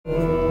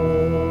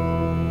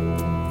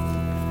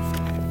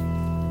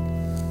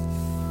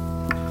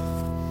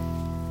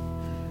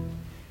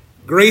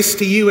Grace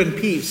to you and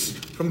peace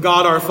from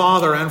God our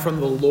Father and from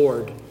the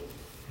Lord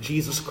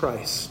Jesus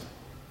Christ.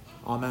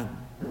 Amen.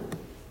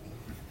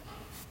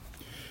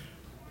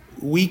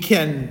 We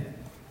can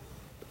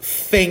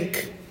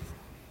think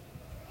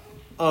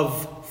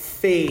of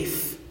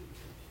faith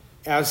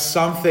as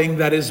something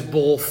that is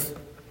both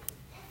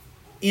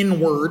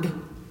inward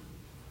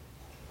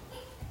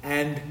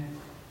and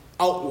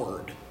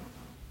outward.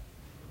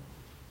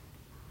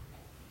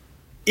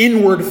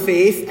 Inward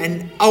faith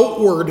and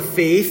outward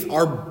faith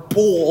are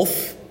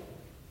both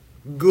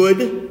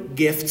good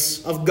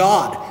gifts of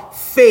God.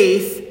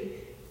 Faith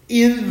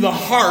in the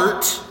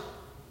heart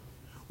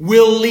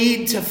will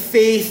lead to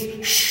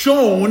faith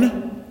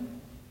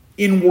shown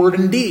in word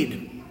and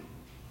deed.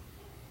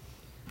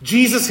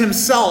 Jesus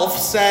himself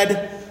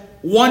said,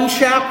 one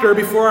chapter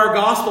before our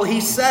gospel, he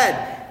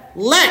said,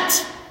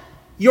 "Let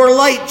your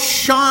light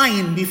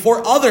shine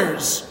before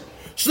others,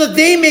 so that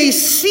they may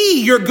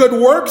see your good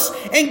works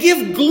and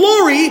give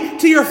glory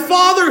to your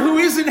Father who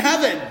is in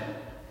heaven."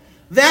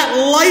 That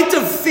light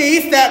of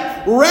faith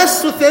that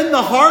rests within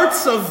the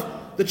hearts of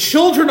the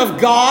children of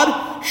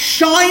God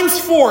shines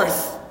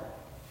forth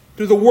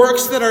through the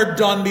works that are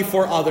done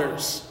before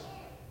others.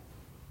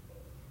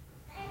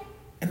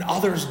 And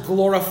others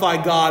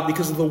glorify God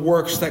because of the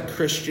works that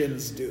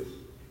Christians do.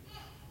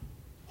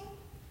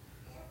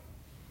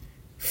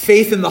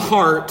 Faith in the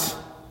heart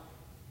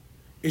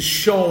is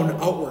shown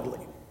outwardly.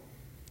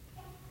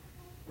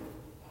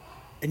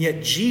 And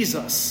yet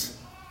Jesus,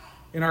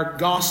 in our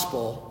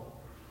gospel,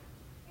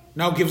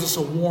 now gives us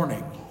a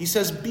warning. He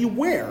says,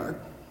 beware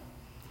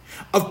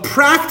of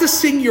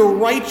practicing your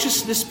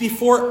righteousness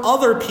before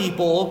other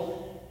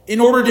people in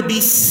order to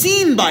be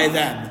seen by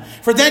them.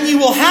 For then you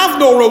will have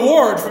no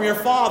reward from your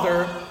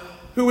Father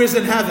who is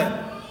in heaven.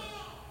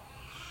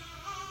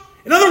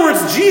 In other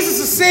words, Jesus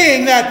is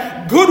saying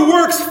that good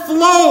works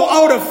flow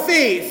out of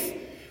faith.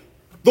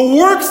 The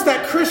works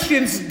that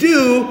Christians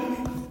do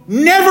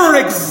never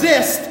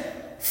exist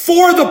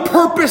for the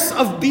purpose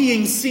of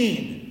being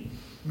seen.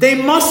 They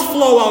must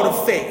flow out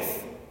of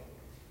faith.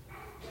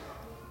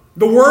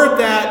 The word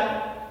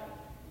that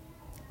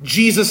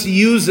Jesus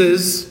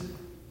uses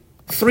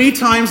 3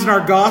 times in our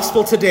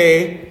gospel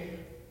today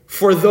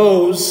for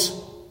those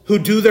who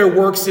do their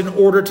works in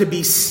order to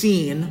be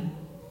seen,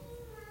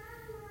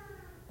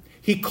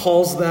 he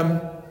calls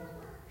them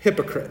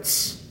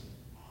hypocrites.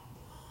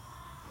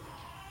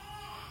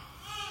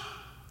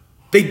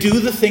 They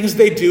do the things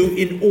they do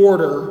in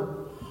order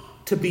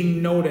to be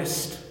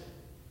noticed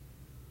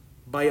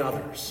by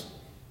others.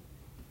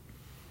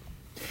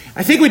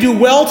 I think we do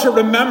well to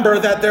remember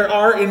that there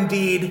are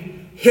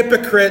indeed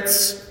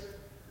hypocrites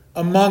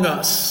among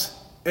us,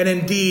 and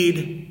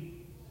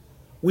indeed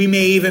we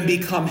may even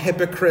become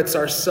hypocrites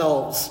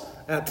ourselves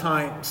at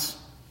times,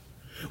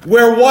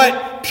 where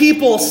what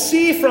people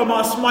see from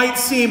us might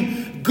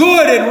seem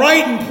good and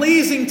right and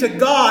pleasing to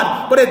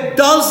God, but it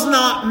does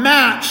not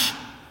match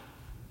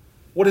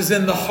what is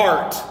in the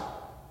heart,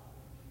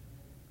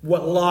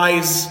 what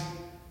lies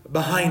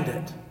behind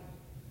it.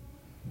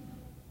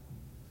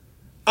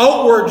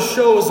 Outward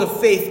shows of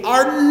faith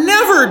are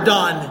never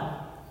done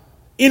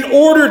in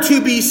order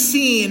to be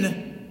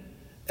seen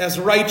as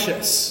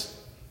righteous.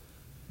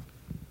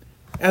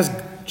 As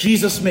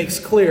Jesus makes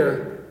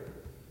clear,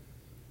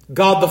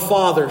 God the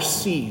Father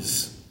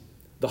sees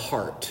the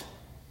heart.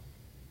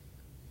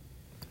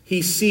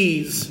 He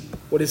sees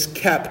what is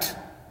kept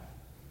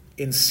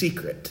in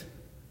secret.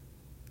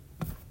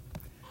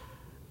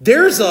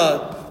 There's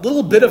a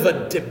little bit of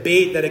a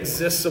debate that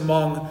exists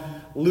among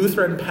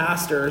Lutheran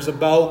pastors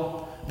about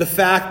the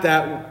fact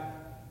that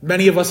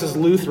many of us as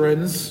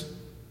Lutherans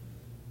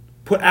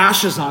put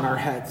ashes on our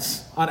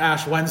heads on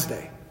Ash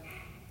Wednesday.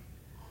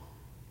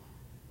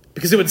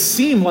 Because it would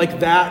seem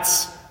like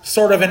that's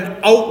sort of an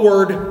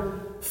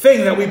outward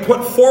thing that we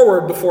put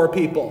forward before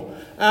people.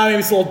 Maybe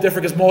it's a little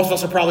different because most of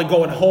us are probably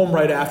going home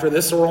right after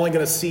this, so we're only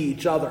going to see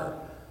each other.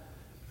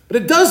 But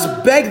it does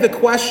beg the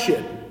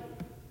question,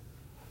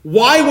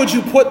 why would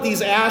you put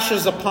these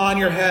ashes upon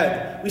your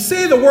head? We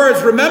say the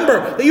words,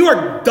 remember that you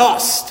are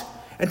dust,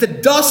 and to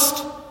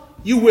dust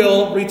you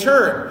will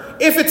return.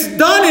 If it's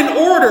done in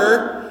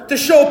order to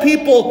show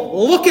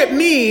people, look at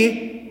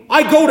me,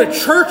 I go to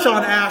church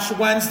on Ash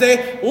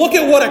Wednesday, look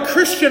at what a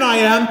Christian I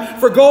am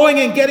for going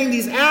and getting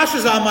these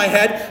ashes on my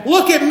head,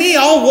 look at me,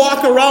 I'll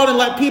walk around and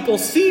let people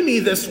see me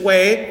this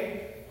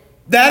way,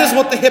 that is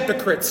what the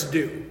hypocrites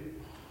do.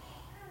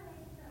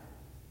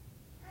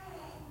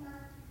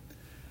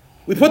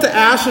 We put the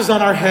ashes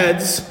on our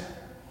heads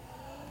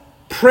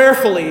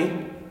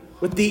prayerfully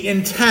with the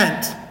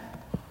intent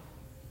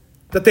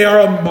that they are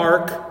a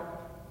mark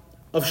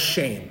of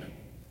shame.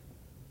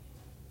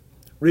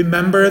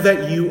 Remember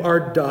that you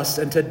are dust,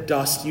 and to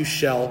dust you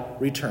shall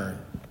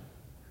return.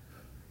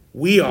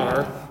 We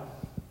are,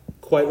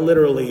 quite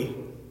literally,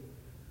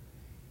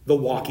 the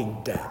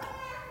walking dead.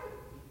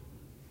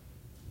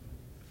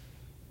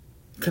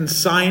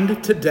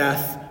 Consigned to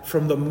death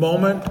from the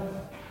moment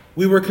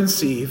we were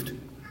conceived,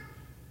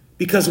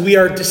 because we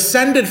are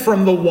descended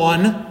from the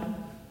one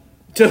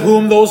to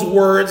whom those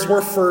words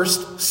were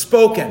first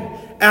spoken,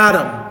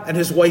 Adam and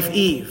his wife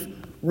Eve.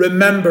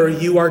 Remember,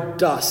 you are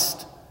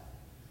dust,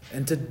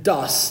 and to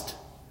dust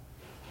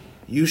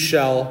you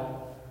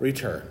shall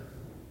return.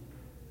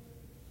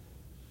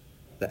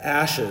 The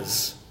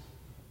ashes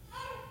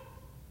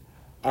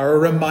are a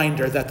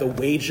reminder that the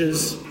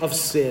wages of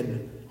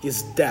sin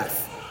is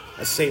death,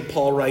 as St.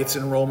 Paul writes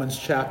in Romans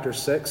chapter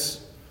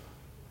 6.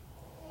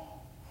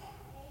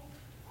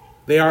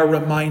 They are a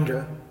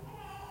reminder,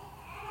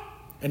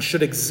 and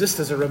should exist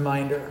as a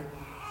reminder,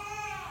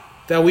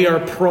 that we are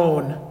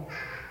prone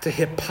to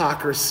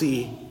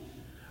hypocrisy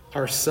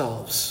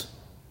ourselves.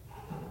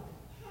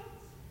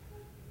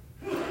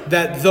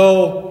 That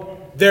though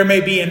there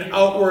may be an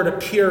outward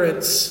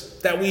appearance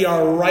that we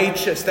are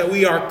righteous, that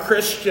we are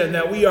Christian,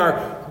 that we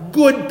are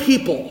good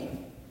people,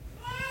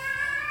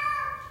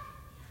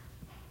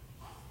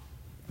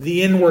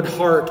 the inward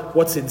heart,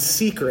 what's in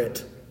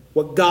secret,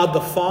 what God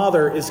the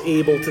Father is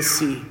able to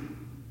see,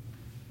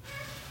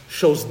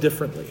 shows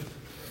differently.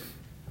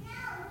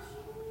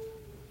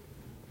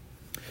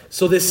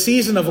 So this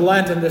season of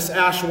Lent and this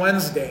Ash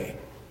Wednesday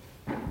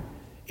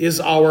is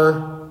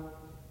our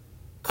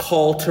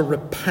call to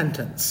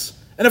repentance.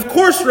 And of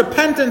course,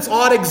 repentance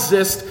ought to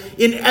exist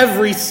in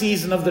every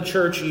season of the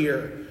church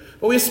year.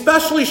 But we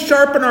especially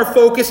sharpen our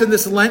focus in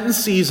this Lenten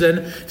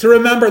season to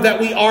remember that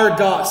we are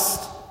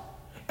dust,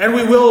 and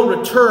we will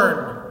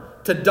return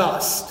to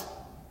dust.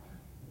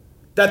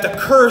 That the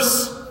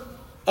curse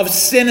of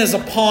sin is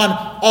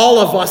upon all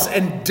of us,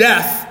 and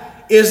death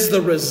is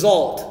the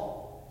result.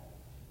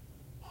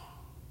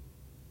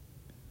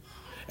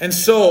 And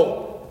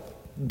so,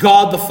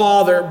 God the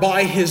Father,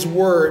 by his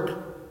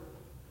word,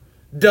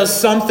 does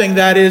something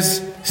that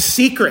is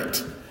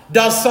secret,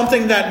 does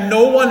something that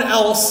no one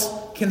else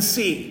can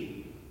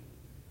see.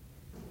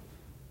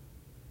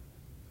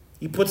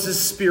 He puts his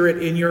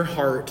Spirit in your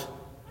heart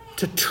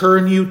to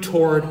turn you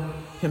toward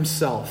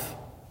himself.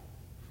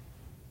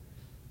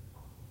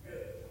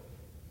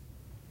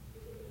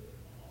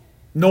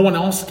 No one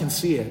else can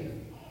see it.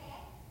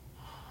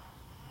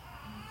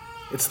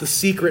 It's the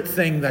secret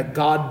thing that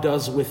God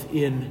does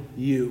within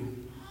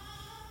you.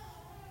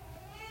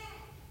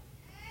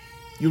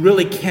 You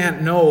really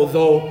can't know,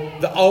 though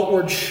the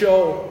outward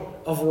show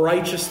of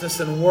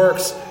righteousness and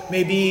works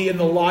may be in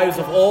the lives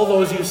of all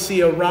those you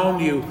see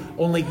around you.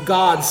 Only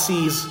God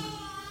sees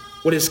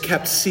what is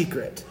kept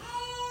secret.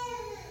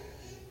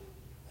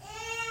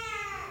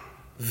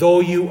 Though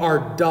you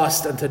are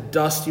dust, and to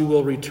dust you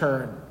will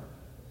return.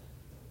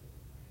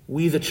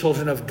 We, the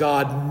children of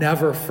God,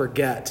 never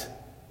forget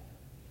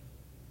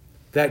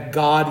that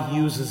God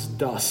uses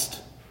dust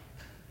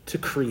to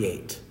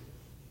create.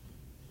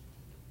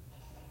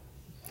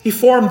 He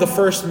formed the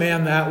first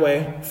man that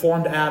way,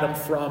 formed Adam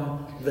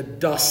from the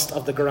dust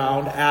of the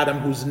ground. Adam,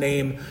 whose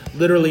name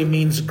literally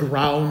means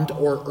ground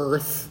or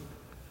earth.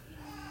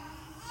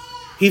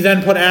 He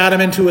then put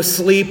Adam into a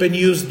sleep and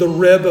used the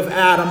rib of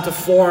Adam to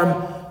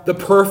form the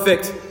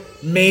perfect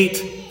mate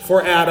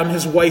for Adam,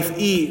 his wife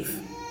Eve.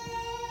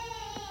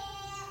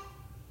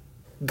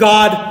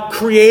 God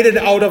created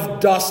out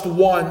of dust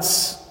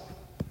once,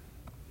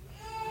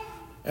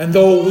 and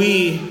though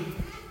we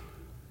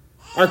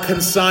are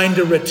consigned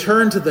to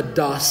return to the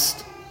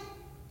dust,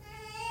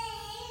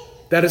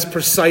 that is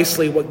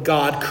precisely what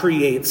God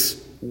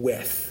creates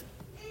with.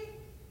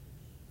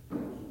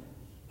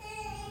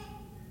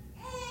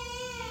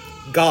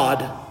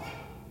 God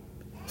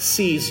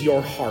sees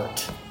your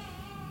heart.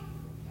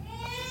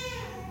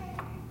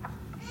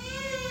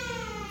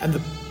 And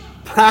the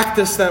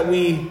practice that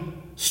we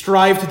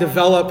strive to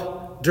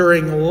develop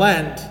during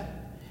Lent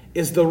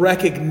is the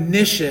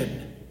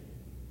recognition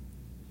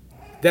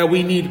that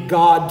we need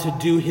God to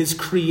do his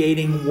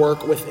creating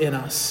work within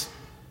us.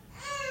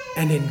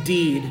 And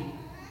indeed,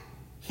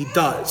 he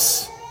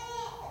does.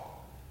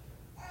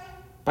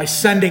 By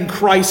sending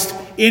Christ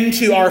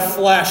into our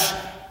flesh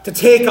to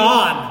take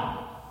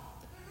on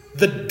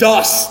the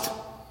dust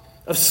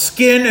of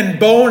skin and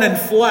bone and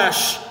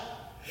flesh,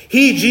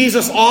 he,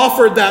 Jesus,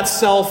 offered that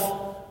self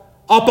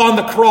up on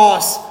the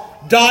cross,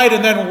 died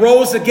and then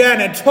rose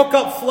again and took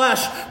up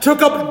flesh,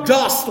 took up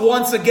dust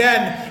once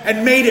again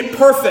and made it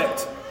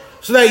perfect.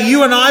 So that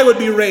you and I would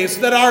be raised,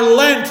 so that our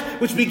Lent,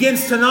 which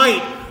begins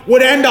tonight,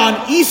 would end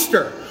on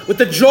Easter with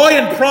the joy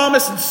and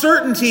promise and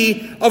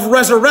certainty of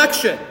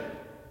resurrection.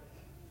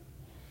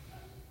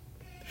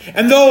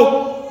 And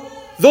though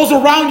those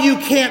around you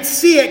can't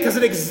see it because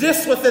it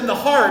exists within the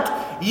heart,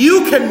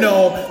 you can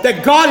know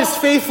that God is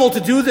faithful to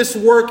do this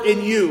work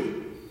in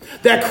you.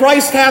 That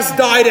Christ has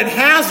died and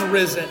has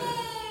risen.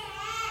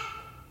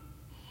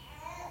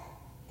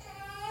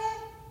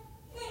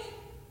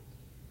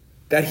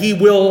 That he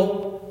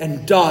will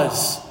and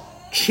does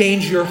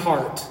change your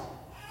heart.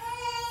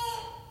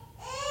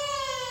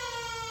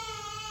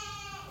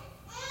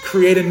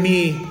 Create in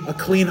me a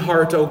clean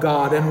heart, O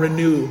God, and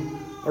renew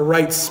a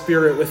right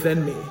spirit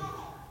within me.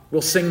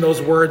 We'll sing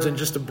those words in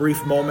just a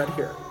brief moment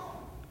here.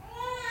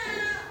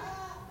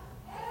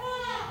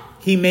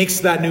 He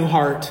makes that new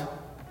heart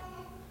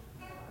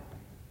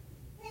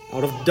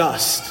out of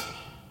dust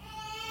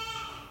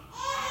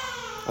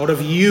Out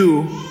of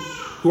you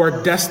who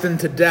are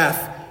destined to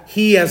death,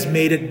 he has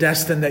made it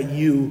destined that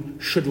you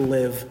should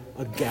live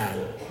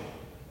again.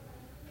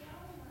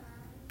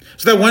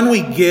 So that when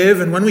we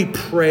give and when we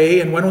pray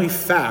and when we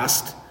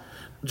fast,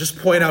 I'll just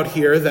point out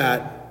here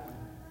that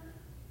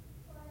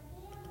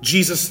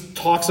Jesus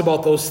talks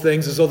about those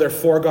things as though they're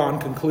foregone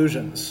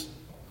conclusions.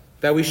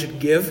 That we should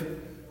give,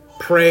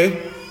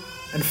 pray,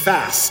 and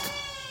fast.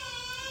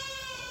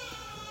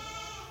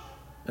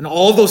 And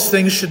all those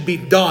things should be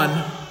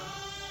done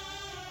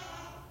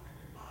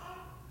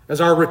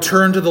as our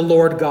return to the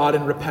Lord God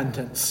in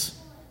repentance,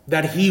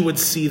 that he would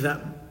see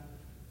them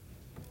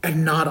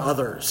and not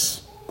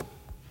others.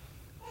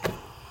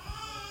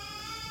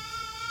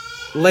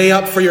 Lay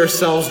up for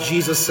yourselves,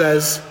 Jesus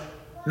says,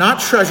 not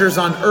treasures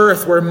on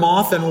earth where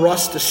moth and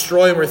rust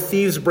destroy and where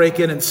thieves break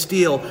in and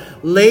steal.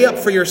 Lay up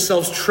for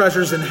yourselves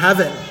treasures in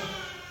heaven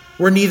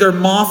where neither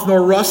moth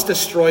nor rust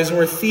destroys and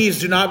where thieves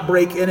do not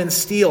break in and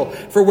steal.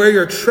 For where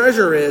your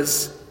treasure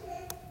is,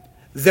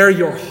 there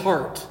your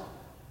heart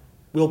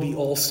will be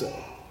also.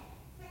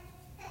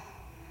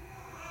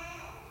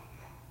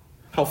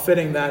 How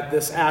fitting that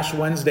this Ash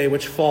Wednesday,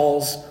 which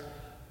falls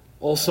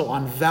also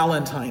on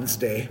Valentine's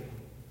Day,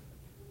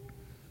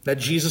 that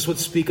Jesus would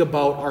speak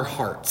about our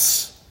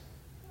hearts.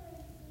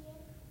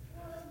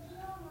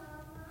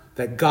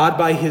 That God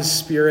by his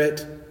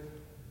Spirit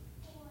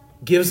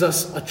gives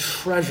us a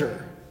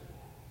treasure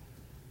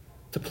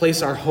to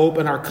place our hope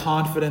and our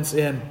confidence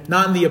in.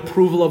 Not in the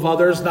approval of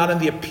others, not in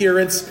the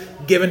appearance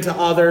given to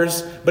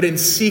others, but in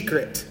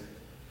secret,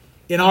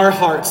 in our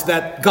hearts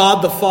that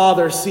God the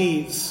Father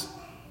sees.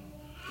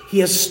 He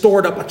has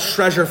stored up a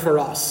treasure for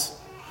us,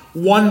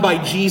 won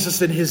by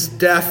Jesus in his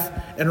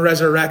death and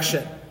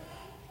resurrection.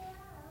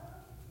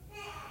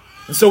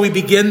 And so we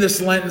begin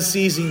this Lenten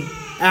season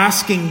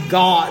asking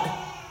God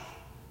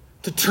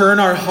to turn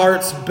our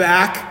hearts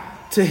back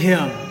to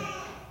him.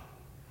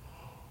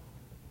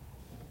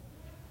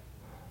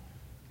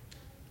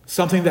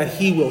 Something that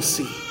he will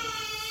see.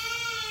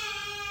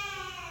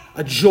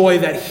 A joy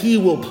that he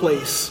will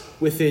place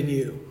within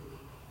you.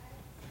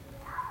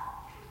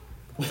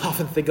 We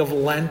often think of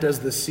Lent as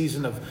the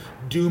season of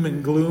doom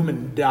and gloom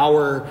and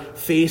dour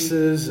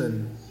faces,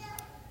 and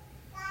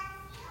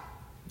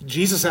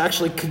Jesus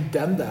actually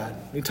condemned that.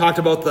 He talked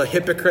about the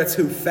hypocrites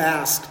who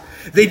fast.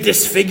 They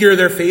disfigure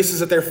their faces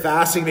that their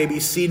fasting may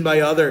be seen by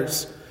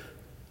others.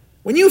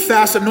 When you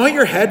fast, anoint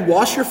your head,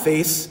 wash your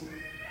face.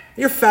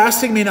 Your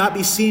fasting may not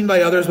be seen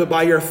by others, but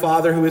by your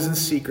Father who is in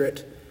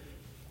secret.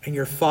 And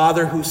your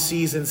Father who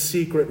sees in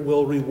secret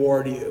will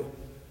reward you.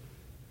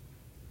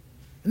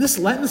 In this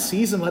Lenten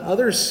season, let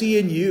others see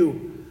in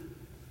you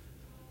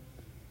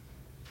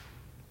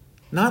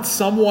not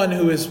someone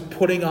who is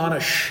putting on a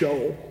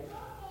show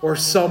or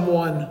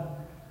someone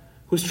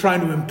who's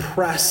trying to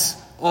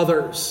impress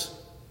others,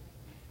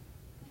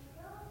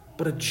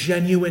 but a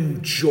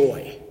genuine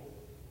joy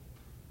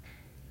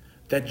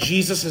that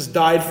Jesus has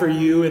died for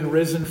you and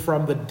risen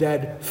from the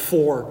dead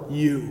for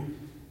you.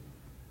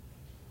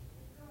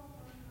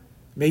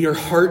 May your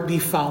heart be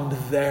found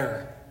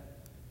there.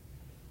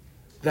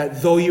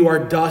 That though you are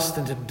dust,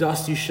 and to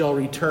dust you shall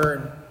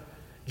return,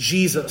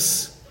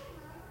 Jesus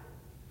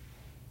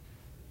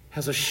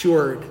has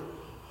assured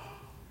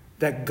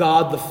that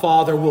God the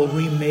Father will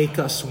remake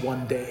us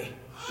one day.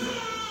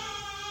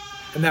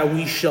 And that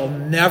we shall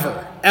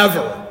never,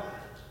 ever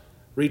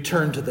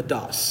return to the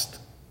dust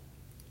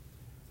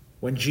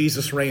when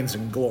Jesus reigns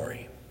in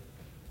glory.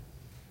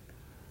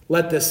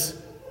 Let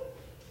this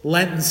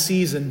Lenten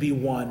season be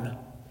one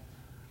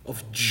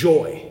of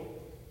joy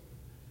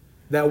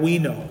that we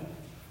know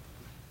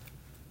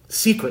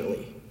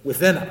secretly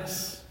within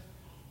us,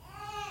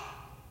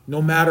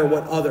 no matter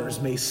what others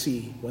may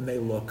see when they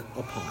look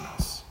upon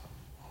us.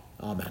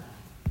 Amen.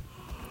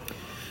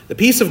 The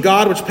peace of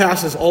God which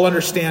passes all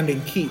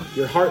understanding keep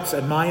your hearts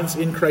and minds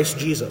in Christ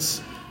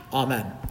Jesus. Amen.